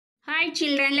Hi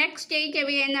children, let's take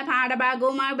away എന്ന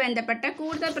പാഠഭാഗവുമായി ബന്ധപ്പെട്ട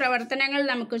കൂടുതൽ പ്രവർത്തനങ്ങൾ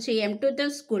നമുക്ക് ചെയ്യാം. To the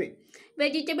school.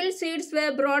 Vegetable seeds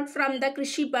were brought from the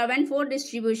കൃഷി ഭവൻ for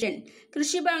distribution.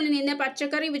 കൃഷിഭവനിൽ നിന്ന്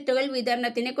പച്ചക്കറി വിത്തുകൾ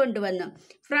വിതരണത്തിന് കൊണ്ടുവന്നു.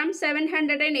 From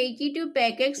 782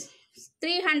 packets,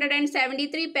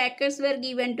 373 packets were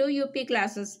given to UP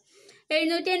classes.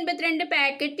 782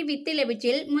 packet with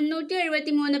ലഭിച്ചിൽ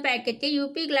 373 packet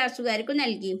UP ക്ലാസ്സുകാർക്ക്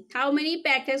നൽകി. How many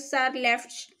packets are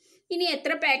left? ഇനി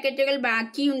എത്ര പാക്കറ്റുകൾ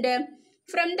ബാക്കിയുണ്ട്?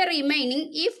 From the remaining,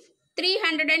 if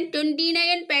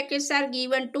 329 packets are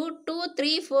given to 2,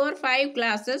 3, 4, 5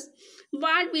 classes,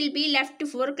 what will be left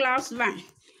for class 1?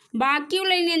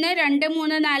 ബാക്കിയുള്ളതിൽ നിന്ന് 2, 3,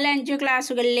 4, 5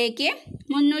 ക്ലാസ്സുകളിലേക്ക്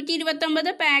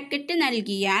 329 packet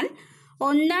നൽകിയാൽ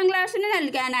 1ാം ക്ലാസ്സിന്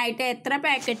നൽകാനായിട്ട് എത്ര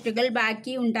പാക്കറ്റുകൾ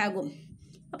ബാക്കി ഉണ്ടാകും?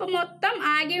 അപ്പോൾ മൊത്തം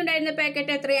ആകെ ഉണ്ടായിരുന്ന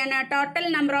പാക്കറ്റ് എത്രയാണ്? Total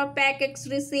number of packets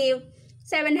receive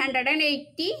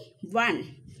 781.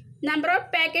 Number of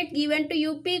packets given to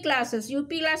UP classes.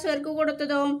 UP ക്ലാസ്സുകാർക്ക്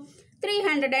കൊടുത്തതോ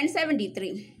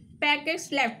 373. Packets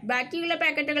left. ബാക്കിയുള്ള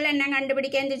പാക്കറ്റുകൾ എണ്ണം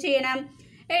കണ്ടുപിടിക്കാൻ എന്ത് ചെയ്യണം?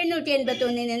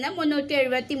 781 നിന്ന്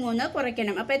 373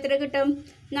 കുറയ്ക്കണം. അപ്പോൾ എത്ര കിട്ടും?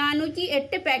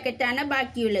 408 പാക്കറ്റാണ്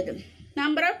ബാക്കിയുള്ളത്.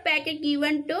 Number of packets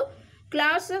given to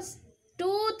classes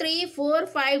 2, 3, 4,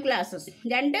 5 classes.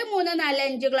 2, 3, 4,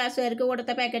 5 ക്ലാസ്സുകാർക്ക്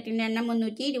കൊടുത്ത പാക്കറ്റിൻ്റെ എണ്ണം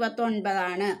 329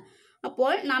 ആണ്.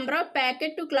 അപ്പോൾ number of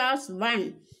packet two class 1.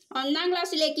 1ാം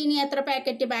ക്ലാസ്സിലേക്ക് ഇനി എത്ര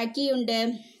പാക്കറ്റ് ബാക്കിയുണ്ട്?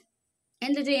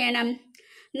 എന്ത് ചെയ്യണം?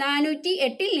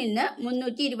 408 നിന്ന്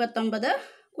 329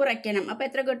 കുറയ്ക്കണം. അപ്പോൾ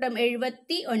എത്ര കിട്ടും?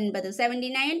 79.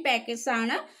 79 പാക്കറ്റ്സ്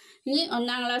ആണ് ഇനി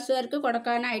 1ാം ക്ലാസ്സുകാർക്ക്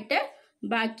കൊടുക്കാനായിട്ട്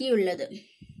ബാക്കിയുള്ളത്.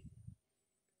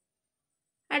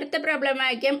 അടുത്ത പ്രോബ്ലം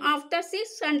വായിക്കാം. Of the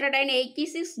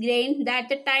 686 grain that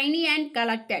tiny ant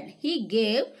collected, he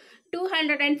gave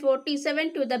 247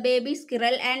 to the baby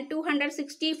squirrel and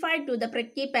 265 to the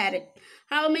prickly parrot.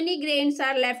 How many grains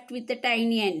are left with the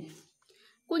tiny ant?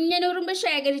 കുഞ്ഞനുറുമ്പ്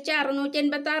ശേഖരിച്ച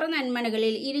 686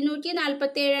 നന്മണകളിൽ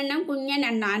 247 എണ്ണം കുഞ്ഞൻ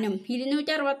അണ്ണാനും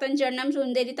 265 എണ്ണം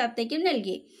സുന്ദരി തത്തയ്ക്കും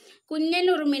നൽകി.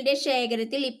 കുഞ്ഞനുറുമ്പിൻ്റെ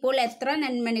ശേഖരത്തിൽ ഇപ്പോൾ എത്ര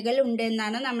നന്മണികൾ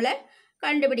ഉണ്ടെന്നാണ് നമ്മൾ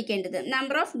കണ്ടുപിടിക്കേണ്ടത്.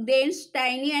 Number of grains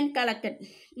tiny and collected.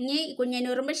 ഇനി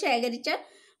കുഞ്ഞനുറുമ്പ് ശേഖരിച്ച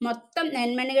മൊത്തം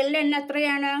നെന്മണികളുടെ എണ്ണം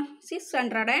എത്രയാണ്?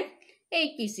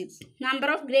 686. Number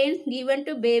of grains given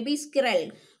to baby squirrel.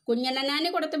 കുഞ്ഞനനാന്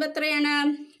കൊടുത്തത് എത്രയാണ്?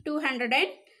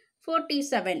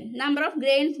 247. Number of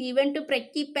grains given to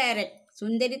പ്രിക്കി parrot.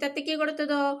 സുന്ദരി തത്തയ്ക്ക്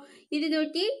കൊടുത്തതോ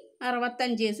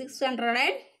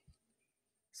 265.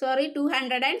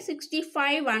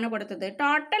 265 ആണ് കൊടുത്തത്.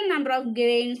 Total number of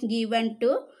grains given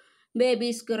to baby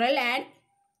squirrel and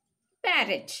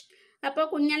parrot. അപ്പോൾ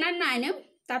കുഞ്ഞനനാനും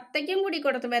തത്തയ്ക്കും കൂടി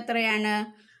കൊടുത്തത് എത്രയാണ്?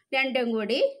 2ഉം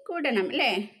കൂടി കൂട്ടണം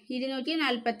അല്ലേ?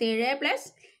 247 പ്ലസ്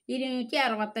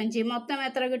 265 മൊത്തം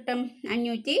എത്ര കിട്ടും?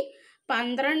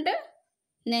 512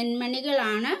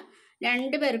 നെന്മണികളാണ്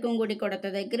 2 പേർക്കും കൂടി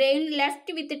കൊടുത്തത്. Grain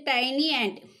left with tiny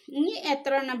and. ഇനി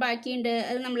എത്ര എണ്ണം ബാക്കിയുണ്ട്?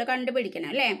 അത് നമ്മൾ കണ്ടുപിടിക്കണം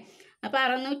അല്ലേ? അപ്പോൾ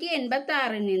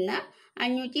 686 നിന്ന്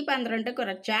 512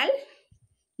 കുറച്ചാൽ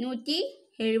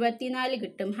 174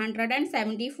 കിട്ടും.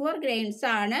 174 ഗ്രെയിൻസ്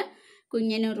ആണ്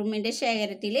കുഞ്ഞനുറുമ്പിൻ്റെ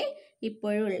ശേഖരത്തിൽ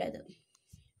ഇപ്പോഴുള്ളത്.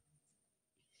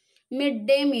 മിഡ്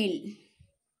ഡേ മീൽ,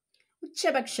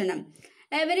 ഉച്ചഭക്ഷണം.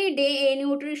 Every day A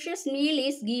nutritious meal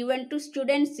is given to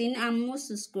students in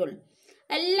Ammu's school.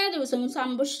 എല്ലാ ദിവസവും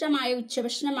സമ്പുഷ്ടമായ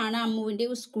ഉച്ചഭക്ഷണമാണ് അമ്മുവിൻ്റെ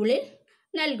സ്കൂളിൽ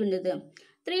നൽകുന്നത്.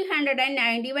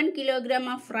 391 kilogram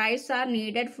of rice are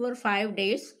needed for 5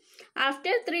 days.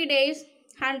 After 3 days,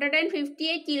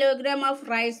 158 kilogram of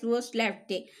rice was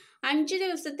left. 5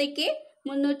 ദിവസത്തേക്ക്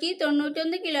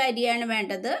 391 കിലോ അരിയാണ്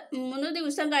വേണ്ടത്. 3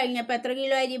 ദിവസം കഴിഞ്ഞപ്പോൾ എത്ര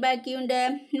കിലോ അരി ബാക്കിയുണ്ട്?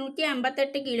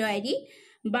 158 കിലോ അരി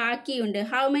ബാക്കിയുണ്ട്.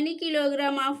 How many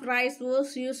kilogram of rice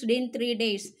was used in 3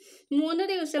 days? 3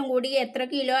 ദിവസം കൂടി എത്ര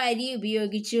കിലോ അരി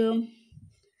ഉപയോഗിച്ചു?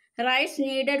 Rice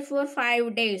needed for 5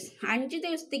 days. 5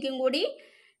 ദിവസത്തേക്കും കൂടി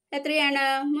എത്രയാണ്?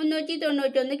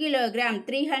 391 kilogram.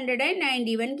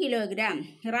 391 kilogram.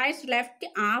 Rice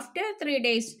left after 3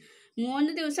 days.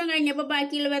 3 ദിവസം കഴിഞ്ഞപ്പോൾ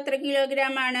ബാക്കിയുള്ളത് എത്ര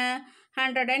കിലോഗ്രാം ആണ്?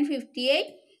 158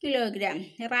 kilogram.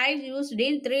 Rice used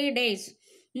in 3 days.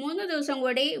 3 ദിവസം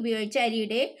കൂടി ഉപയോഗിച്ച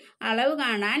അരിയുടെ അളവ്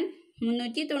കാണാൻ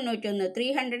 391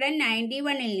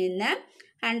 391 നിന്ന്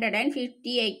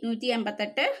 158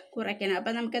 188 കുറയ്ക്കണം.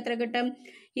 അപ്പോൾ നമുക്ക് എത്ര കിട്ടും?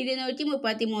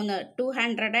 233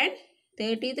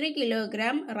 233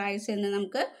 കിലോഗ്രാം റൈസ് എന്ന്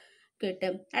നമുക്ക്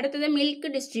കിട്ടും. അടുത്തത് മിൽക്ക്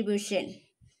ഡിസ്ട്രിബ്യൂഷൻ,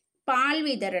 പാൽ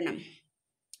വിതരണം.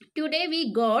 Today we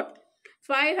got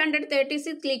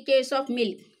 536 liters of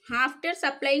milk. After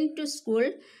supplying to school,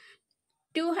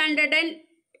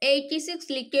 286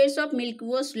 liters of milk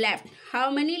was left. How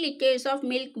many liters of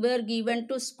milk were given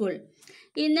to school?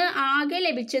 ഇന്ന് ആകെ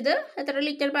ലഭിച്ചത് എത്ര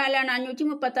ലിറ്റർ പാലാണ്?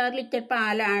 536 ലിറ്റർ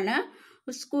പാലാണ്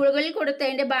സ്കൂളുകളിൽ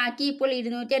കൊടുത്തതിൻ്റെ ബാക്കി ഇപ്പോൾ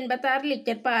 286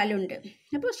 ലിറ്റർ പാലുണ്ട്.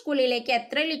 അപ്പോൾ സ്കൂളിലേക്ക്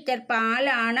എത്ര ലിറ്റർ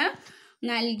പാലാണ്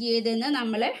നൽകിയതെന്ന്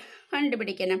നമ്മൾ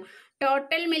കണ്ടുപിടിക്കണം.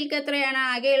 ടോട്ടൽ മിൽക്ക് എത്രയാണ്?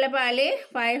 ആകെയുള്ള പാല്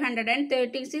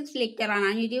 536 ലിറ്ററാണ്,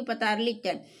 536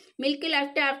 litre. Milk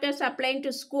left after supplying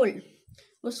to school,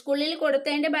 സ്കൂളിൽ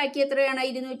കൊടുത്തതിൻ്റെ ബാക്കി എത്രയാണ്?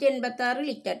 286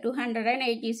 litre,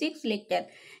 286 litre.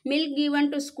 Milk given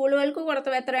to സ്കൂളുകൾക്ക്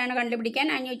കൊടുത്തത് എത്രയാണ് കണ്ടുപിടിക്കാൻ?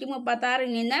 536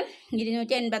 നിന്ന്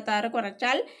 286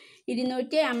 കുറച്ചാൽ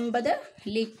 250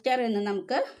 ലിറ്റർ എന്ന്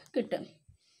നമുക്ക് കിട്ടും.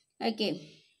 Okay.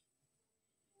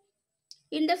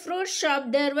 In the fruit shop,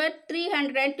 there were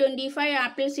 325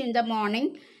 apples in the morning.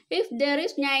 If there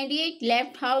is 98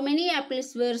 left, how many apples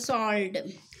were sold?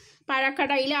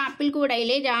 പഴക്കടയിലെ apple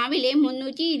കൂടയിൽ രാവിലെ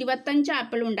 325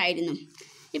 ആപ്പിൾ ഉണ്ടായിരുന്നു.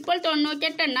 ഇപ്പോൾ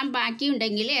 98 എണ്ണം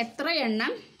ബാക്കിയുണ്ടെങ്കിൽ എത്ര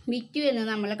എണ്ണം വിറ്റു എന്ന്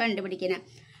നമ്മൾ കണ്ടുപിടിക്കണം.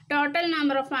 ടോട്ടൽ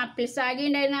നമ്പർ ഓഫ് ആപ്പിൾസ്, ആകെ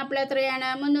ഉണ്ടായിരുന്ന ആപ്പിൾ എത്രയാണ്?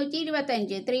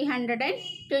 325,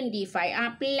 325.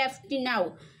 ആപ്പിൾ ലെഫ്റ്റ് നൗ,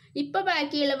 ഇപ്പോൾ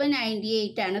ബാക്കിയുള്ളവ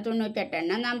 98 ആണ്, 98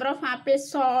 എണ്ണം. നമ്പർ ഓഫ് ആപ്പിൾസ്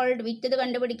സോൾഡ്, വിറ്റത്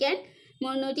കണ്ടുപിടിക്കാൻ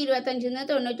 325 നിന്ന്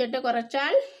 98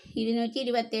 കുറച്ചാൽ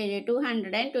 227,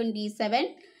 227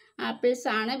 ആപ്പിൾസ്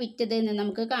ആണ് വിറ്റത് എന്ന്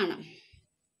നമുക്ക് കാണാം.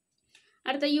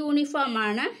 അടുത്ത യൂണിഫോം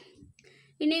ആണ്.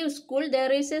 In A school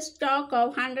there is a stock of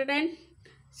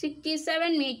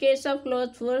 167 meters of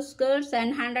cloth for skirts and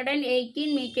 118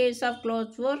 meters of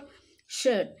cloth for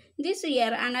shirt. This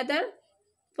year another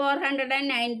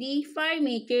 495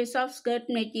 meters of skirt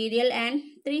material and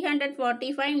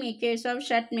 345 meters of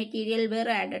shirt material were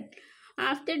added.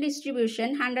 After distribution,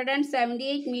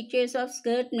 178 meters of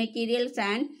skirt materials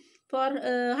and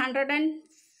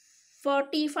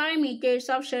 145 meters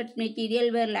of shirt material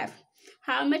were left.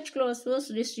 How much clothes was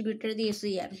distributed this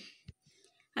year?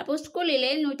 അപ്പോൾ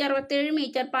സ്കൂളിലെ 167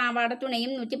 metre പാവാട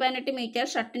തുണിയും 118 metre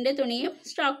ഷർട്ടിൻ്റെ തുണിയും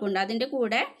സ്റ്റോക്കുണ്ട്. അതിൻ്റെ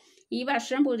കൂടെ ഈ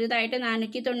വർഷം പുതിയതായിട്ട്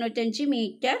 495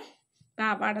 മീറ്റർ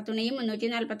പാവാട തുണിയും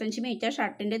 345 മീറ്റർ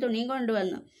ഷർട്ടിൻ്റെ തുണിയും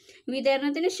കൊണ്ടുവന്നു.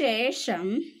 വിതരണത്തിന് ശേഷം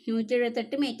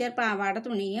 178 മീറ്റർ പാവാട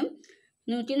തുണിയും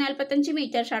 145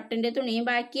 മീറ്റർ ഷർട്ടിൻ്റെ തുണിയും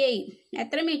ബാക്കിയായി.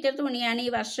 എത്ര മീറ്റർ തുണിയാണ് ഈ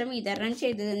വർഷം വിതരണം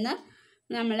ചെയ്തതെന്ന്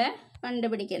നമ്മൾ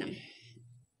കണ്ടുപിടിക്കണം.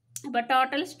 അപ്പോൾ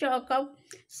ടോട്ടൽ സ്റ്റോക്ക് ഓഫ്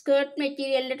സ്കേർട്ട്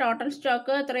മെറ്റീരിയലിൻ്റെ ടോട്ടൽ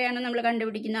സ്റ്റോക്ക് എത്രയാണ് നമ്മൾ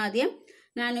കണ്ടുപിടിക്കുന്നത്? ആദ്യം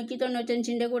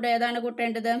 495ൻ്റെ കൂടെ ഏതാണ്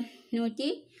കൂട്ടേണ്ടത്?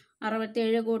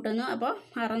 167 കൂട്ടുന്നു, അപ്പോൾ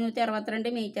 662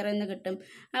 മീറ്റർ എന്ന് കിട്ടും.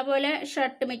 അതുപോലെ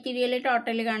ഷർട്ട് മെറ്റീരിയൽ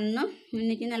ടോട്ടൽ കാണുന്നു,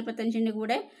 345ൻ്റെ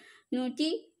കൂടെ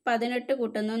 118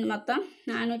 കൂട്ടുന്നു, മൊത്തം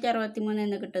 463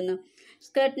 എന്ന് കിട്ടുന്നു.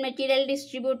 സ്കേർട്ട് മെറ്റീരിയൽ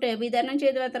ഡിസ്ട്രിബ്യൂട്ട് വിതരണം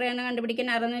ചെയ്തത് എത്രയാണ് കണ്ടുപിടിക്കാൻ?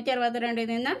 662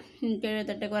 നിന്ന്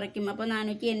 178 കുറയ്ക്കും, അപ്പോൾ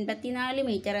 484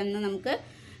 മീറ്റർ എന്ന് നമുക്ക്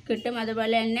കിട്ടും.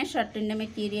 അതുപോലെ തന്നെ ഷർട്ടിൻ്റെ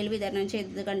മെറ്റീരിയൽ വിതരണം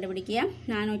ചെയ്തത് കണ്ടുപിടിക്കുക.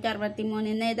 463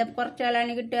 നിന്ന് ഏത്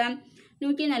കുറച്ചാലാണ് കിട്ടുക?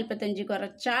 145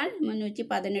 കുറച്ചാൽ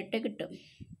 318 കിട്ടും.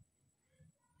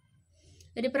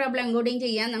 ഒരു പ്രോബ്ലം കൂടി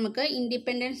ചെയ്യാം നമുക്ക്.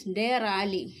 Independence day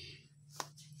rally.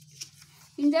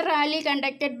 In the rally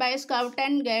conducted by Scout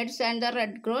and Guides and the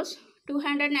Red Cross,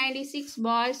 296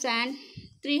 boys and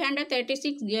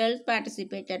 336 girls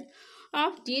participated.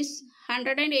 Of these,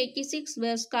 186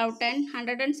 were Scout and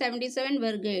 177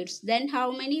 were Guides. Then how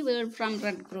many were from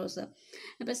Red Cross?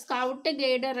 അപ്പോൾ scout,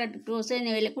 guide, red cross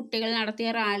എന്നിവയിലെ കുട്ടികൾ നടത്തിയ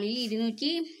റാലിയിൽ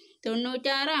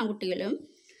 296 ആൺകുട്ടികളും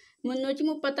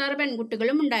 336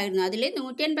 പെൺകുട്ടികളും ഉണ്ടായിരുന്നു. അതിൽ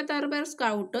 186 പേർ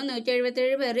സ്കൗട്ടും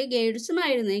 177 പേർ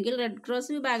ഗൈഡ്സുമായിരുന്നു. എങ്കിൽ റെഡ് ക്രോസ്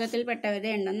വിഭാഗത്തിൽപ്പെട്ടവരുടെ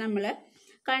എണ്ണം നമ്മൾ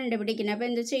കണ്ടുപിടിക്കണം. അപ്പോൾ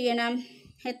എന്ത് ചെയ്യണം?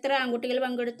 എത്ര ആൺകുട്ടികൾ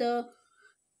പങ്കെടുത്തു?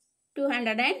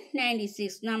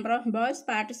 296. Number of boys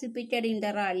participated in the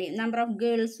rally. Number of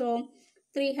ഗേൾസോ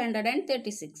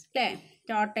 336 അല്ലേ?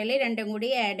 ടോട്ടൽ രണ്ടും കൂടി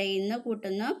ആഡ് ചെയ്യുന്നു,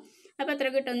 കൂട്ടുന്നു. അപ്പോൾ എത്ര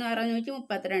കിട്ടുന്നു?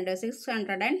 632,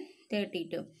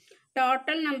 632.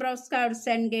 Total number of scouts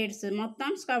and guides,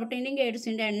 മൊത്തം സ്കൗട്ടിൻ്റെയും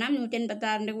ഗൈഡ്സിൻ്റെ എണ്ണം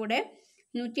 186ൻ്റെ കൂടെ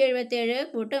 177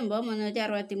 കൂട്ടുമ്പോൾ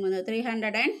 363,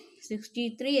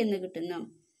 363 എന്ന് കിട്ടുന്നു.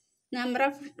 Number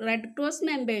of red cross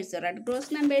members, red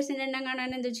cross മെമ്പേഴ്സിൻ്റെ എണ്ണം കാണാൻ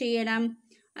എന്ത് ചെയ്യണം?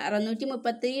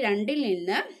 632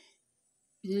 നിന്ന്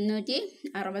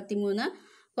 363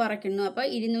 കുറയ്ക്കുന്നു, അപ്പോൾ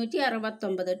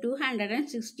 269,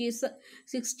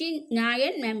 269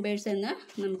 മെമ്പേഴ്സ് എന്ന്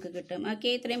നമുക്ക് കിട്ടും. ഓക്കെ,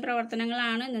 ഇത്രയും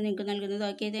പ്രവർത്തനങ്ങളാണ് ഇന്ന് നിങ്ങൾക്ക് നൽകുന്നത്.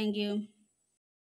 Okay, thank you.